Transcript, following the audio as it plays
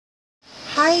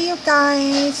Hi you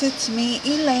guys, it's me,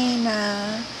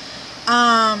 Elena.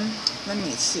 Let me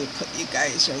see, put you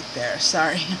guys right there,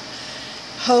 sorry.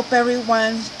 Hope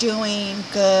everyone's doing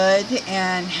good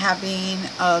and having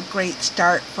a great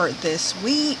start for this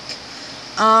week.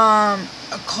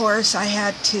 Of course, I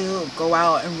had to go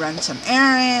out and run some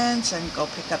errands and go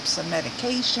pick up some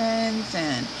medications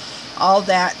and all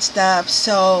that stuff.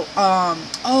 So,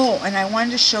 oh, and I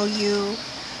wanted to show you,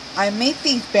 I made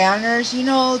these banners, you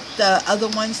know, the other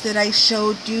ones that I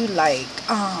showed you, like,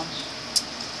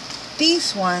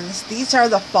 these ones, these are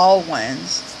the fall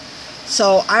ones.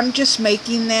 So I'm just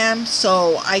making them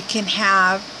so I can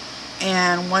have,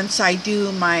 and once I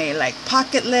do my, like,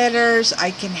 pocket letters,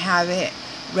 I can have it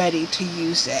ready to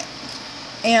use it.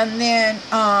 And then,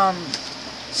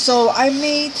 so I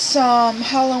made some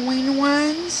Halloween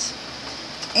ones,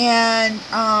 and,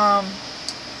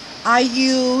 I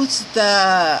used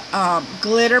the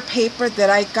glitter paper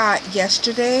that I got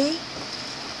yesterday,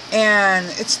 and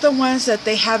it's the ones that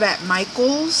they have at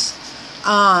Michael's,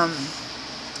 so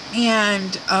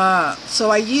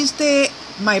I used it,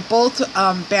 my both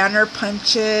banner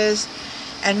punches,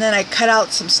 and then I cut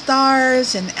out some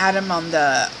stars and add them on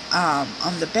the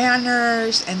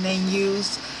banners, and then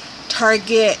use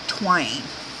Target twine.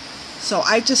 So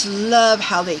I just love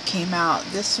how they came out.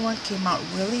 This one came out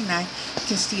really nice. You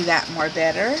can see that more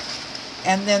better.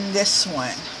 And then this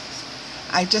one,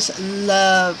 I just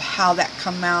love how that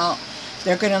come out.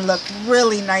 They're gonna look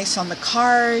really nice on the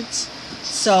cards.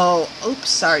 So, oops,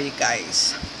 sorry you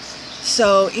guys.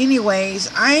 So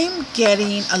anyways, I'm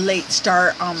getting a late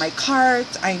start on my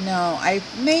cards. I know I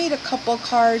made a couple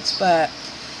cards, but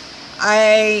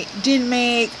I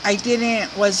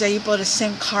was able to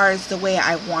send cards the way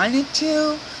I wanted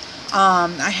to.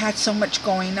 I had so much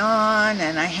going on,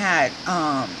 and I had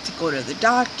to go to the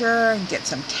doctor and get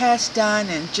some tests done,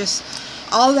 and just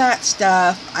all that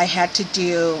stuff I had to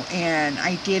do, and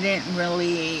I didn't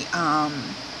really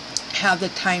have the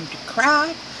time to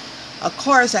craft. Of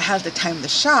course, I had the time to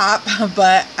shop,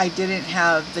 but I didn't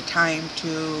have the time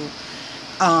to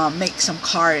make some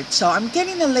cards. So I'm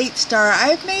getting a late start.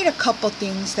 I've made a couple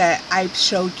things that I've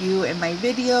showed you in my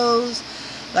videos,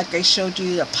 like I showed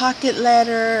you the pocket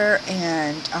letter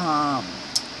and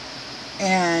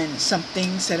some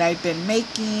things that I've been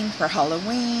making for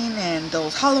Halloween, and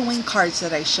those Halloween cards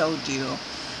that I showed you.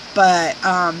 But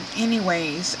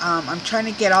anyways, I'm trying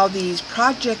to get all these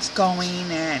projects going,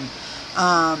 and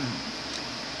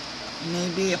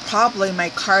probably my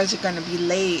cards are going to be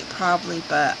late, probably,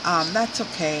 but that's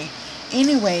okay.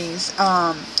 Anyways,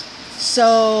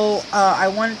 so I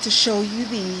wanted to show you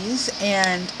these,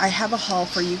 and I have a haul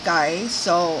for you guys.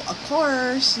 So of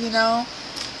course, you know,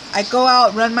 I go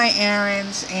out, run my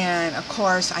errands, and of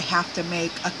course I have to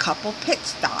make a couple pit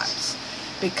stops,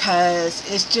 because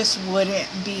it just wouldn't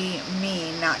be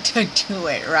me not to do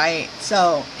it, right?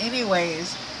 So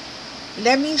anyways,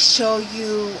 let me show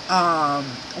you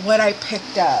what I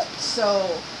picked up.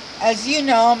 So as you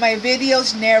know, my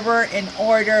video's never in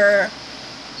order.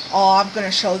 Oh, I'm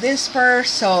gonna show this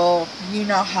first, so you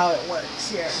know how it works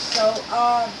here. So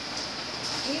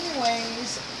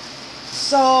anyways,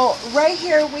 so right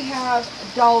here we have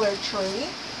Dollartree,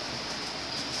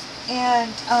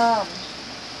 and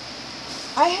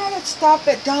I had to stop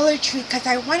at Dollartree because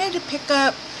I wanted to pick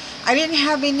up, I didn't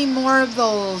have any more of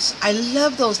those. I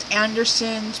love those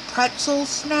Anderson's pretzel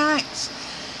snacks,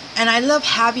 and I love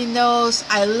having those.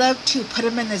 I love to put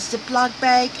them in a Ziploc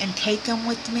bag and take them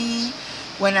with me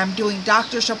when I'm doing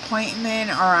doctor's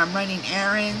appointment or I'm running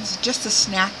errands, just to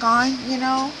snack on, you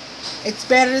know. It's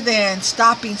better than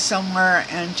stopping somewhere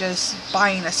and just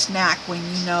buying a snack when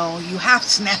you know you have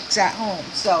snacks at home.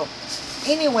 So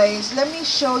anyways, let me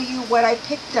show you what I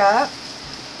picked up.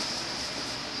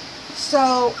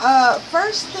 So,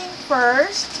 first thing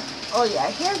first, oh yeah,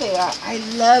 here they are. I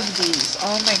love these.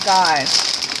 Oh my God.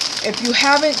 If you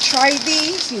haven't tried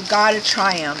these, you gotta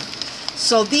try them.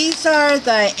 So these are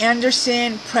the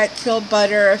Anderson pretzel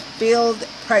butter filled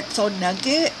pretzel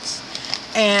nuggets,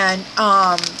 and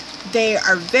they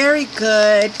are very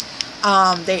good.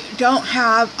 They don't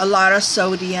have a lot of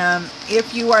sodium.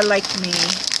 If you are like me,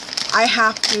 I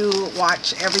have to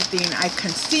watch everything I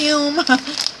consume.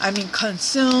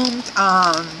 Consumed.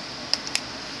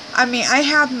 I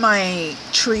have my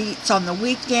treats on the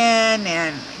weekend,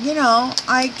 and you know,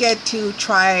 I get to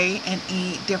try and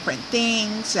eat different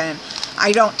things, and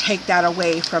I don't take that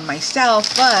away from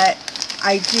myself, but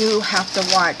I do have to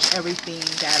watch everything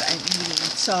that I'm eating.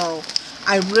 So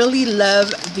I really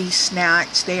love these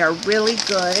snacks. They are really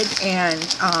good, and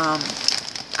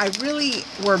I really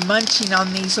were munching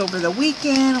on these over the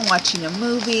weekend, watching a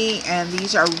movie, and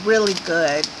these are really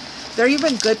good. They're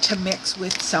even good to mix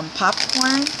with some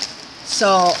popcorn.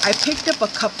 So I picked up a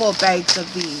couple of bags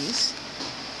of these.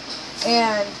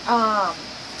 And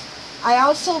I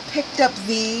also picked up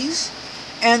these.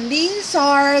 And these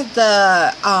are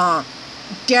the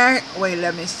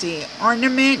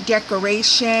ornament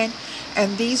decoration.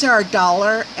 And these are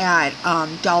 $1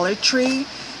 at Dollar Tree.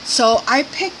 So I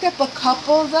picked up a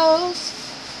couple of those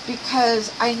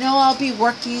because I know I'll be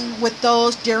working with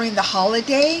those during the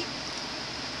holiday.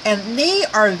 And they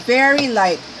are very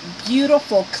like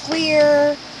beautiful,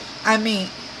 clear. I mean,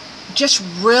 just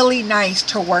really nice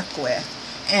to work with.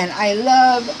 And I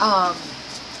love,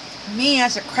 me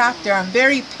as a crafter, I'm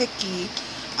very picky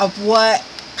of what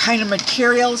kind of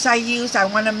materials I use. I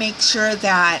want to make sure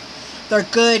that they're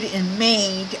good and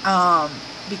made,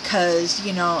 because,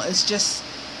 you know, it's just,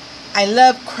 I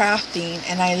love crafting,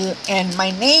 and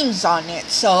my name's on it.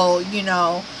 So, you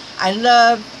know, I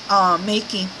love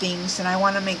making things, and I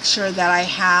want to make sure that I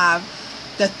have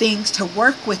the things to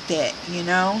work with it, you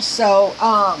know. So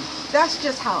that's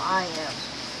just how I am.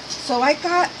 So I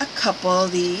got a couple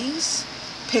of these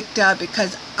picked up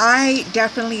because I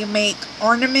definitely make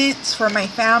ornaments for my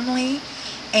family.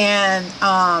 And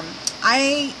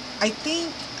I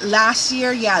think last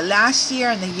year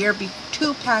and the year before,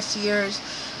 2 past years,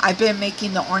 I've been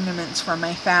making the ornaments for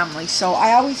my family. So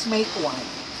I always make one.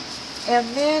 And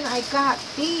then I got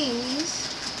these.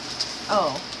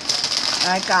 Oh,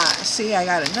 I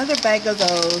got another bag of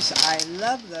those. I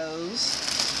love those.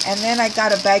 And then I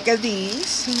got a bag of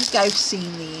these. You guys have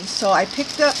seen these. So I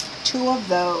picked up 2 of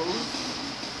those.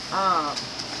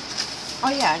 Oh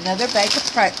yeah, another bag of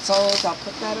pretzels. I'll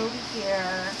put that over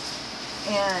here.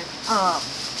 And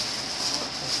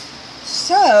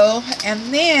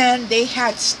and then they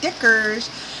had stickers.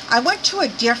 I went to a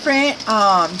different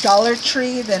Dollar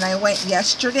Tree than I went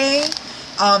yesterday.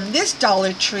 This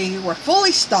Dollar Tree were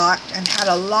fully stocked and had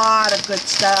a lot of good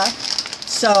stuff.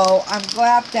 So I'm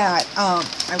glad that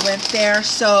I went there.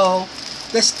 So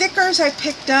the stickers I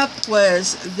picked up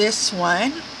was this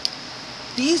one.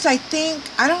 These, I think,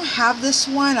 I don't have this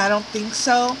one. I don't think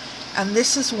so. And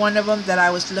this is one of them that I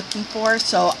was looking for.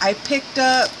 So I picked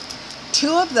up 2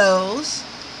 of those.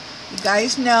 You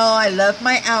guys know I love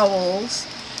my owls.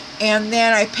 And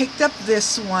then I picked up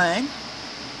this one.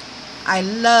 I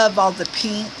love all the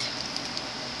pink.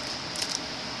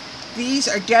 These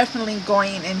are definitely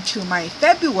going into my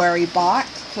February box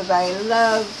because I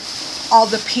love all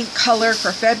the pink color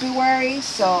for February.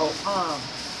 So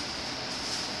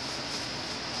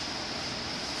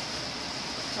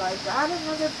I got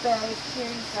another bag here,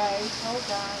 you guys.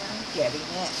 Hold on, I'm getting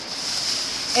it.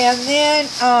 And then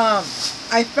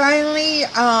I finally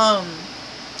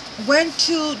went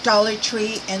to Dollar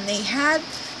Tree, and they had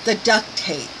the duct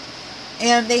tape.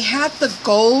 And they had the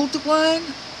gold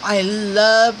one. I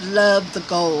love the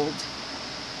gold.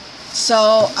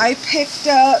 So I picked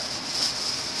up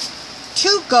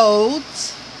 2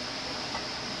 golds.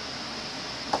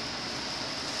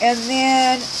 And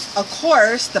then, of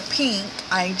course, the pink.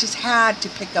 I just had to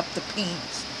pick up the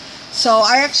pinks. So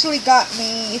I actually got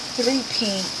me 3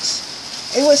 pinks.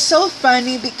 It was so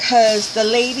funny because the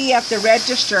lady at the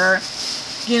register,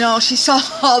 you know, she saw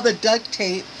all the duct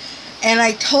tape. And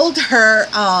I told her,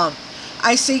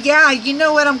 I said, yeah, you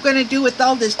know what I'm going to do with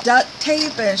all this duct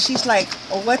tape? And she's like,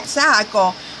 well, what's that? I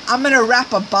go, I'm going to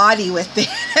wrap a body with it.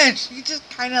 And she just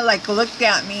kind of like looked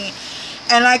at me.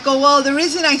 And I go, well, the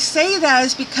reason I say that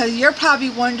is because you're probably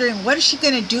wondering, what is she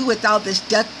going to do with all this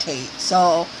duct tape?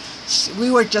 So we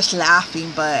were just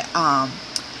laughing, but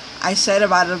I said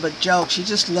about it of a joke. She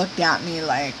just looked at me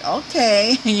like,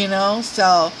 okay, you know.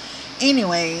 So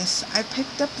anyways, I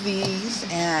picked up these,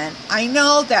 and I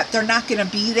know that they're not going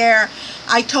to be there.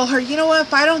 I told her, you know what,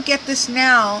 if I don't get this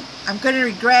now, I'm going to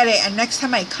regret it, and next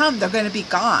time I come, they're going to be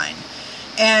gone.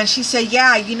 And she said,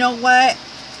 yeah, you know what,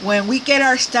 when we get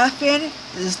our stuff in,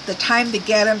 is the time to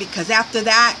get them, because after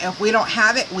that, if we don't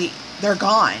have it, they're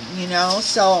gone, you know.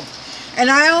 So, and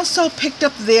I also picked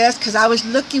up this, because I was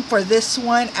looking for this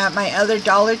one at my other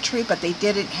Dollar Tree, but they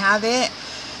didn't have it.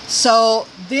 So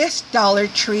this Dollar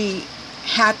Tree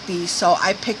had these, so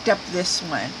I picked up this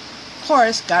one. Of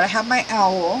course, gotta have my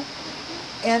owl.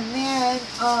 And then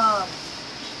I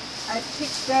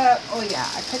picked up, oh yeah,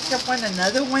 I picked up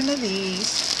another one of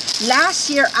these. Last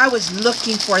year I was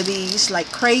looking for these like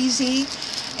crazy,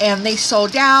 and they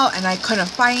sold out, and I couldn't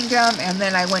find them. And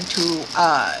then I went to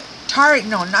Target,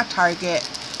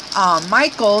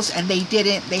 Michael's, and they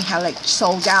had like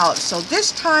sold out. So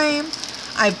this time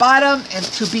I bought them and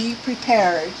to be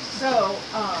prepared. So,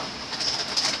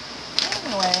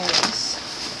 anyways,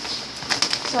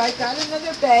 so I got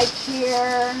another bag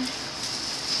here.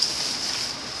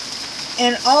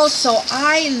 And also,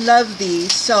 I love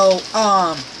these. So,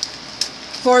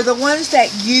 for the ones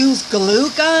that use glue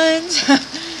guns,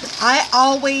 I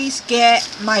always get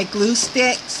my glue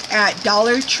sticks at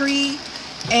Dollartree.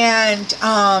 And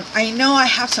I know I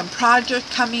have some project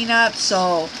coming up,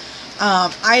 so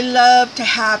I love to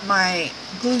have my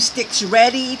glue sticks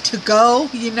ready to go.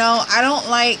 You know, I don't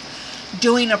like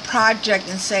doing a project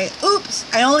and say, oops,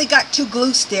 I only got 2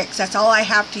 glue sticks, that's all I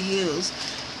have to use.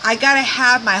 I gotta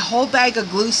have my whole bag of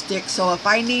glue sticks, so if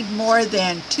I need more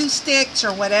than 2 sticks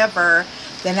or whatever,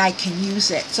 then I can use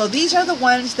it. So these are the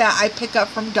ones that I pick up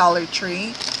from Dollar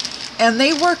Tree, and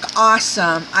they work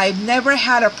awesome. I've never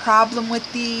had a problem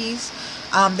with these.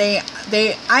 I've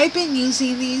been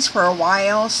using these for a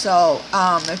while, so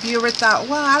if you ever thought,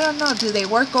 well, I don't know, do they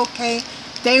work okay?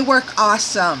 They work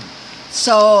awesome.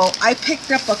 So I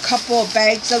picked up a couple of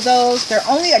bags of those. They're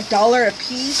only $1 a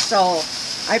piece, so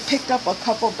I picked up a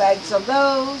couple bags of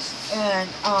those. And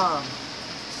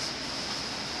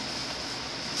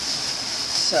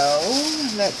so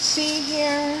let's see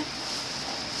here.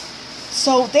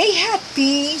 So they had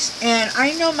these, and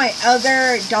I know my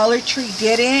other Dollar Tree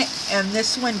didn't, and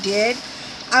this one did.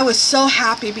 I was so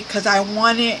happy because I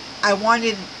wanted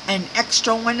an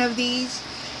extra one of these,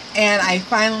 and I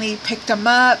finally picked them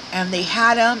up, and they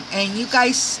had them. And you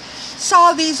guys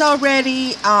saw these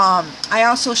already. I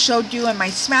also showed you in my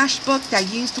Smash book that I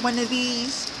used one of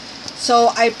these.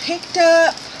 So I picked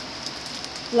up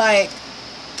like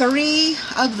 3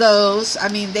 of those. I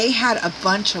mean, they had a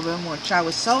bunch of them, which I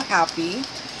was so happy.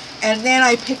 And then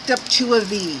I picked up 2 of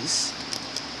these.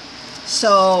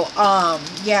 So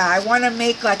yeah, I want to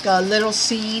make like a little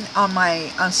scene on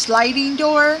my sliding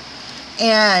door,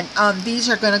 and these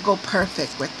are gonna go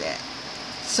perfect with it.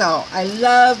 So I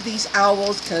love these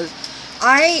owls because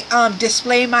I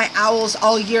display my owls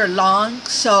all year long,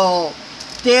 so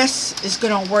this is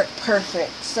gonna work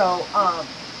perfect. So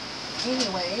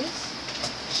anyways,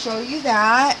 show you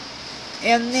that.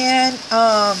 And then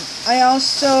I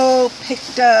also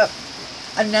picked up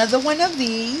another one of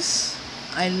these.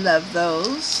 I love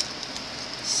those,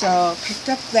 so picked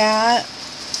up that.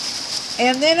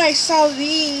 And then I saw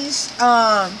these.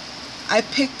 I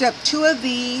picked up 2 of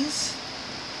these.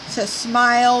 It says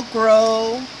Smile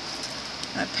Grow.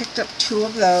 I picked up 2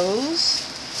 of those.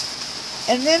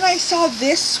 And then I saw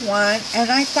this one,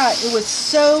 and I thought it was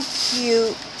so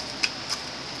cute.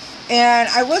 And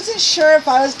I wasn't sure if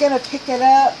I was going to pick it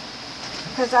up,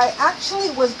 because I actually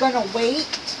was going to wait.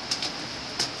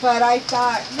 But I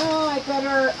thought, no, I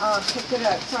better pick it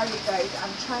up. Sorry, guys.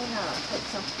 I'm trying to put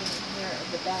something here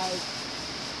in the bag.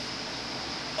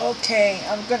 Okay,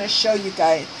 I'm going to show you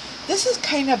guys. This is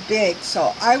kind of big,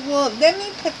 so let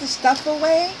me put the stuff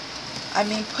away. I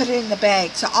mean, put it in the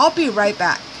bag. So I'll be right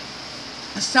back.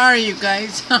 Sorry, you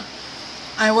guys.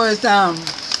 I was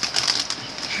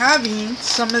having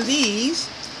some of these,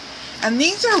 and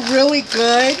these are really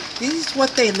good. This is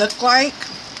what they look like.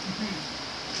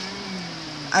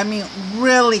 I mean,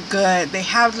 really good. They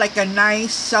have like a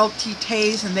nice salty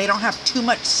taste, and they don't have too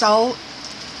much salt.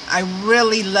 I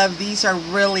really love these. Are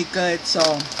really good.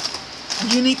 So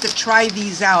you need to try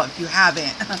these out if you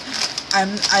haven't.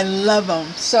 I love them.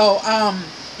 So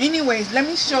anyways, let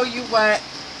me show you what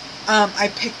I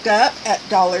picked up at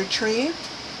Dollar Tree.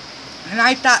 And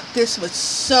I thought this was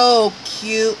so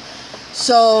cute.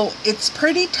 So it's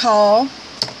pretty tall,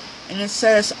 and it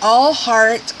says, "All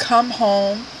hearts come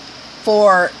home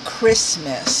for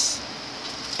Christmas."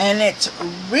 And it's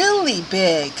really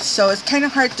big, so it's kind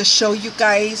of hard to show you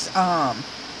guys. I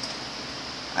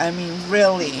mean,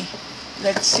 really.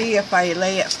 Let's see if I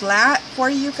lay it flat for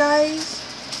you guys.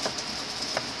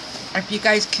 If you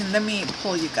guys can, let me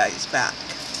pull you guys back.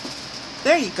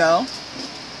 There you go.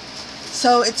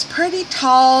 So it's pretty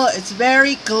tall. It's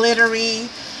very glittery.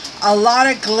 A lot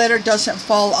of glitter doesn't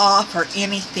fall off or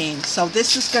anything. So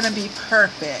this is going to be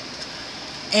perfect.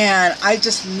 And I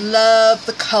just love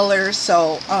the color.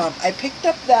 So I picked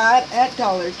up that at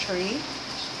Dollar Tree.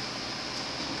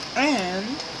 And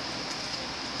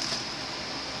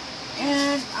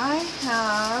I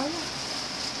have,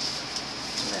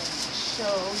 let me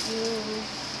show you.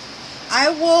 I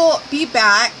will be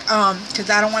back because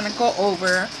I don't want to go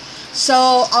over.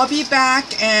 So I'll be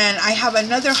back, and I have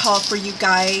another haul for you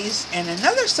guys and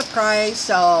another surprise.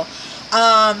 So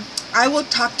I will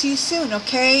talk to you soon,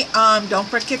 okay? Don't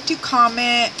forget to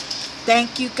comment.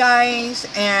 Thank you guys,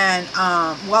 and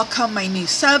welcome my new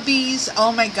subbies.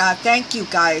 Oh my god, thank you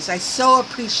guys. I so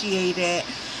appreciate it.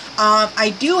 I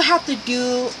do have to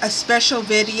do a special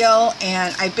video,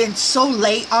 and I've been so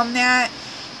late on that,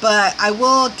 but I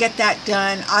will get that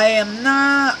done.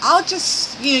 I'll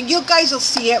just, you guys will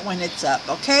see it when it's up,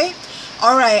 okay?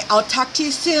 All right, I'll talk to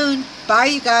you soon. Bye,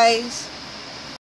 you guys.